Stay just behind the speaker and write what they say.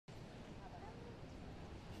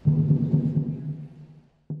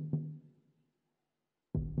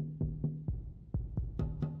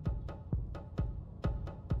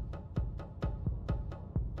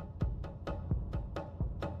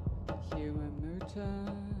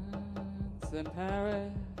mutants in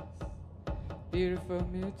Paris, beautiful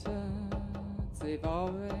mutants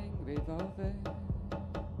evolving, revolving.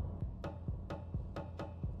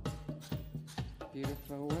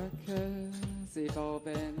 Beautiful workers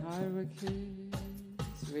evolving hierarchies,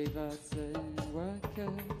 reversing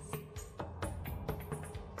workers,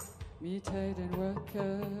 mutating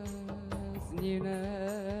workers.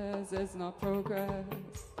 Newness is not progress.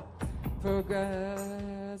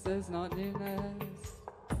 Progress is not newness.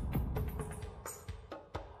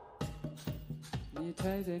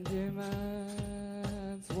 Mutating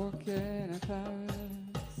humans walking in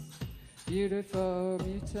Paris. Beautiful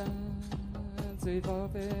mutants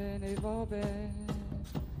evolving, evolving.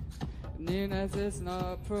 Newness is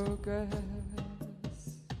not progress.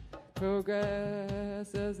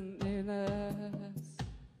 Progress isn't newness.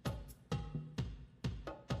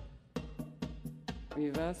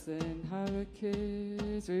 Reversing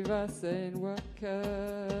hierarchies, reversing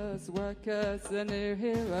workers, workers, the new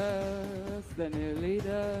heroes, the new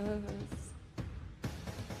leaders.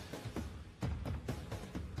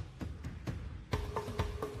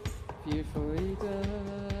 Beautiful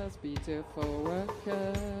leaders, beautiful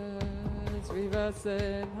workers,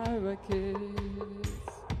 reversing hierarchies.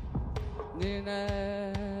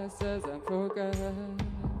 Newness isn't progress,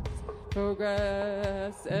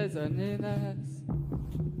 progress isn't newness.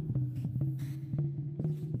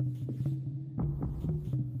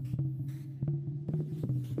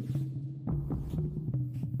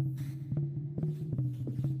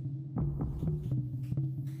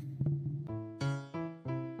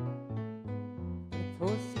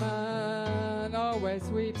 Postman always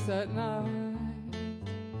weeps at night.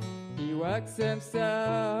 He works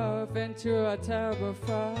himself into a terrible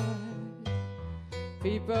fright.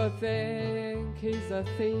 People think he's a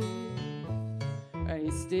thief, and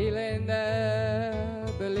he's stealing their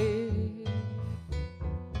belief.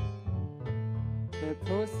 The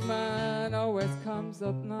postman always comes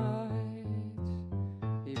up night.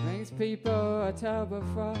 He brings people a terrible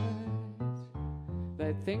fright.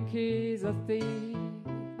 They think he's a thief,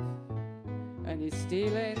 and he's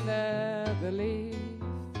stealing their belief.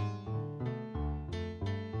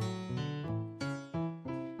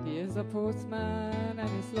 He is a postman and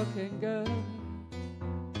he's looking good,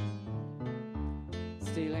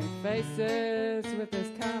 stealing faces with his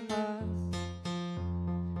cameras.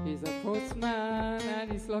 He's a postman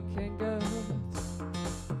and he's looking good,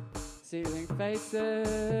 stealing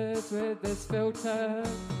faces with his filter.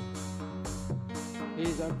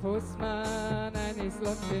 He's a postman and he's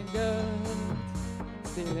looking good,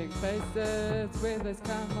 stealing faces with his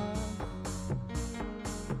camera.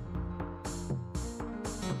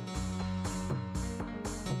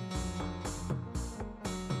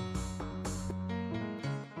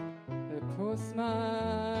 The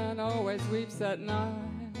postman always weeps at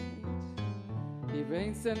night. He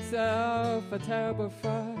brings himself a terrible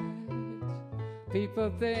fright. People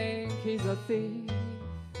think he's a thief,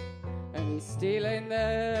 and he's stealing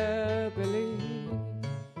their belief.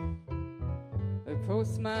 The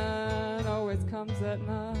postman always comes at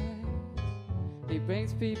night. He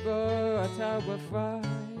brings people a terrible fright.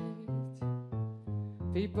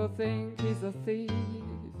 People think he's a thief,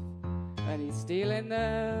 and he's stealing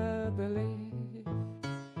their belief.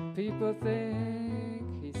 People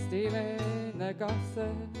think he's stealing their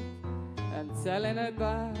gossip and selling it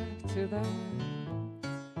back to them.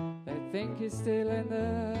 Think he's stealing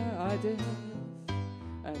their ideas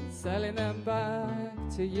and selling them back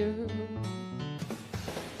to you.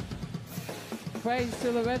 Praise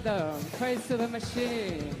to the rhythm, praise to the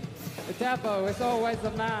machine. The devil is always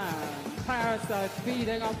a man, parasite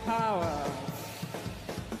feeding on power,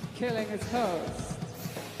 killing his host.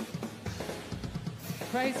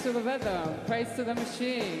 Praise to the rhythm, praise to the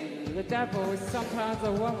machine. The devil is sometimes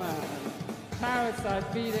a woman, parasite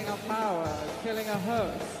feeding on power, killing a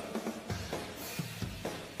host.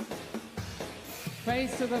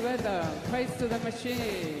 Praise to the rhythm, praise to the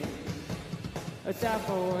machine. The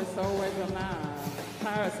devil is always a man,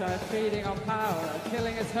 parasite feeding on power,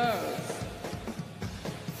 killing his host.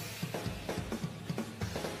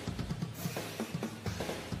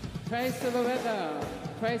 Praise to the rhythm,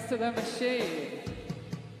 praise to the machine.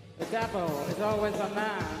 The devil is always a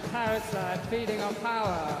man, parasite feeding on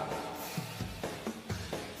power.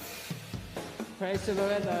 Praise to the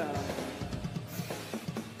rhythm.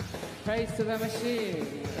 Praise to the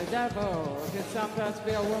machine. The devil can sometimes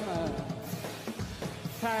be a woman,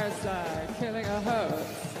 parasite killing a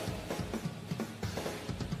host.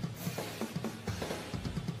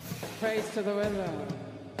 Praise to the rhythm.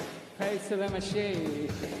 Praise to the machine.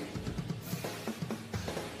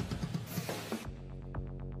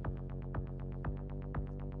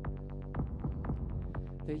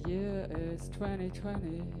 The year is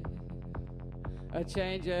 2020. A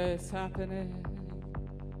change is happening.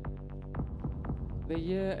 The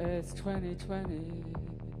year is 2020.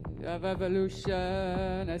 A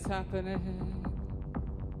revolution is happening.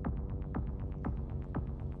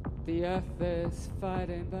 The earth is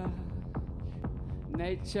fighting back.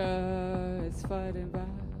 Nature is fighting back.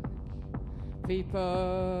 People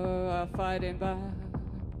are fighting back.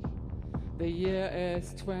 The year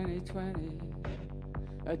is 2020.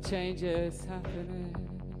 A change is happening.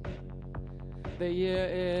 The year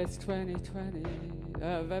is 2020.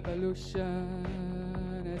 A revolution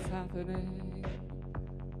is happening.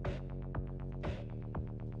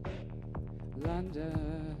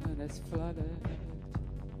 London is flooded.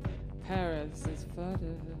 Paris is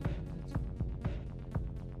flooded.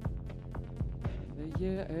 The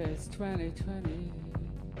year is 2020.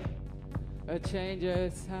 A change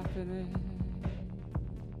is happening.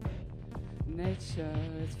 Nature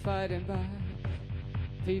is fighting back.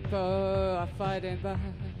 People are fighting back.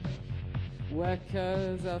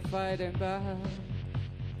 Workers are fighting back.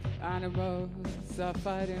 Animals are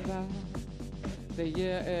fighting back. The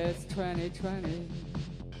year is 2020.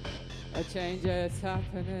 A change is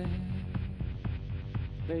happening.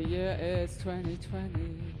 The year is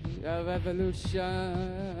 2020. A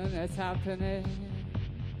revolution is happening.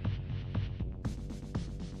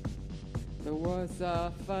 The wars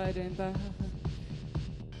are fighting back.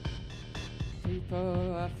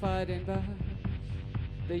 People are fighting back.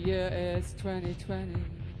 The year is 2020.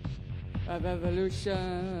 A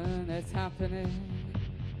revolution is happening.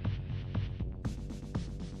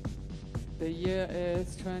 The year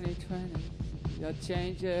is 2020. A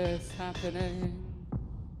change is happening.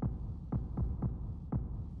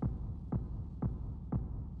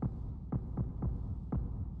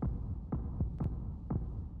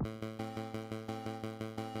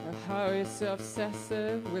 How you're so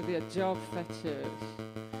obsessive with your job fetish.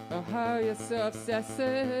 Oh, how you're so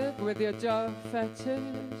obsessive with your job fetish.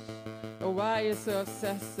 Oh, why you're so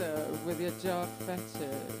obsessive with your job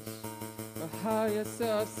fetish. Oh, how you're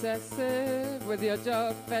so obsessive with your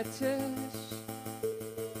job fetish.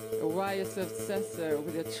 Oh, why you're so obsessive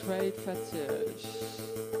with your trade fetish.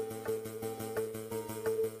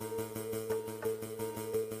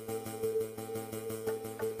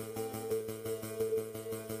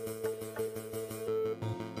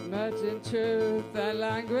 Merging truth and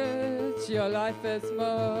language, your life is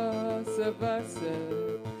more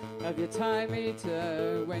subversive. Of your time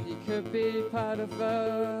eater when you could be part of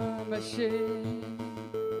a machine.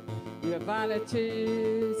 Your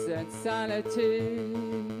vanity's insanity.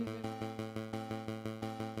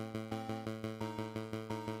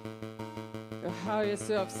 How you're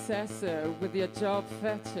so obsessive with your job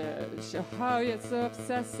fetish. How you're so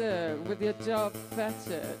obsessive with your job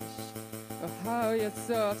fetish. Oh, how you're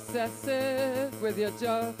so obsessive with your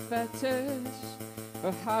job fetish.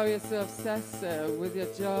 Oh, how you're so obsessive with your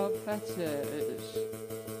job fetish.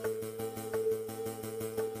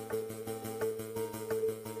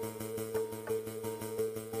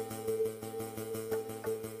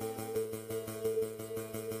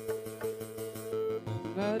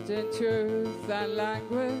 Merging truth and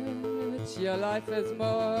language, your life is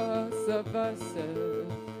more subversive.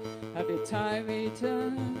 Have your time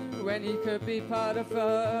eaten when you could be part of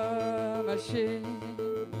a machine?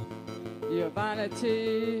 Your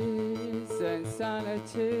vanity's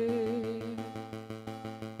insanity.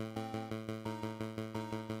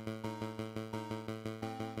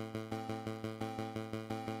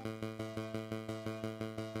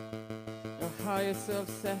 Oh, how you're so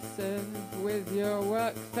obsessive with your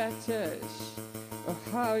work fetish. Oh,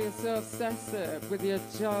 how you're so obsessive with your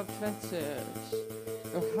job fetish.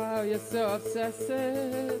 Oh, how you're so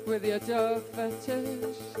obsessive with your job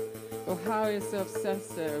fetish. Oh, how you're so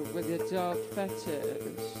obsessive with your job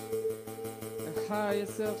fetish. Oh, how you're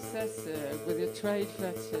so obsessive with your trade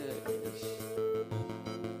fetish.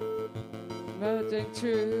 Merging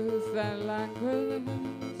truth and language,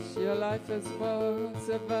 your life is more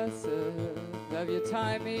subversive. Have your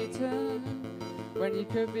time eaten when you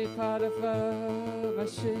could be part of a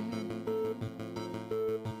machine?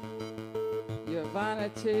 Your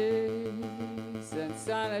vanity's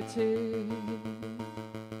insanity.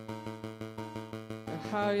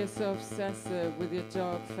 How you're so obsessive with your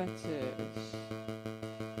job fetish.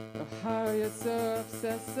 Oh, how you're so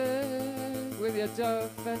obsessive with your job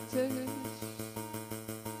fetish.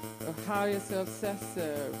 Oh, how you're so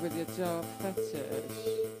obsessive with your job fetish.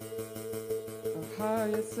 Oh, how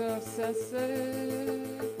you're so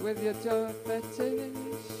obsessive with your job fetish.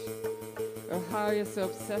 Oh, how you're so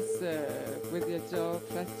obsessive with your job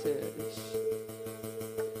fetish.